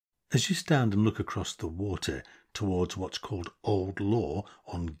As you stand and look across the water towards what's called Old Law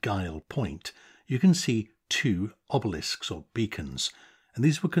on Guile Point, you can see two obelisks or beacons, and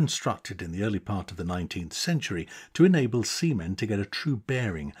these were constructed in the early part of the 19th century to enable seamen to get a true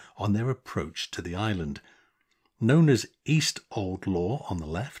bearing on their approach to the island. Known as East Old Law on the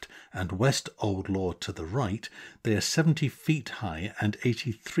left and West Old Law to the right, they are 70 feet high and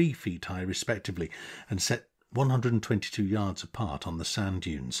 83 feet high respectively, and set 122 yards apart on the sand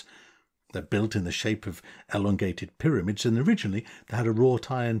dunes. They're built in the shape of elongated pyramids, and originally they had a wrought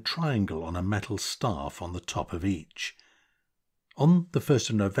iron triangle on a metal staff on the top of each. On the 1st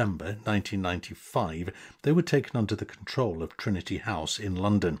of November 1995, they were taken under the control of Trinity House in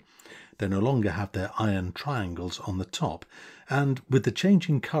London. They no longer have their iron triangles on the top, and with the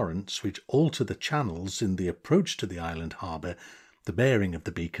changing currents which alter the channels in the approach to the island harbour, the bearing of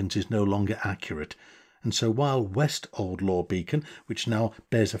the beacons is no longer accurate. And so while West Old Law Beacon, which now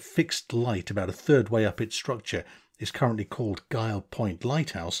bears a fixed light about a third way up its structure, is currently called Guile Point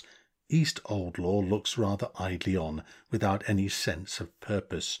Lighthouse, East Old Law looks rather idly on, without any sense of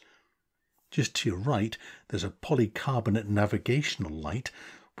purpose. Just to your right, there's a polycarbonate navigational light,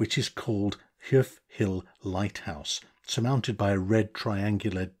 which is called Heugh Lighthouse, surmounted by a red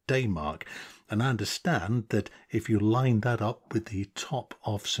triangular day mark, and I understand that if you line that up with the top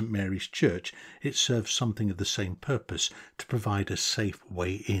of St Mary's Church, it serves something of the same purpose, to provide a safe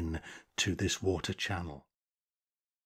way in to this water channel.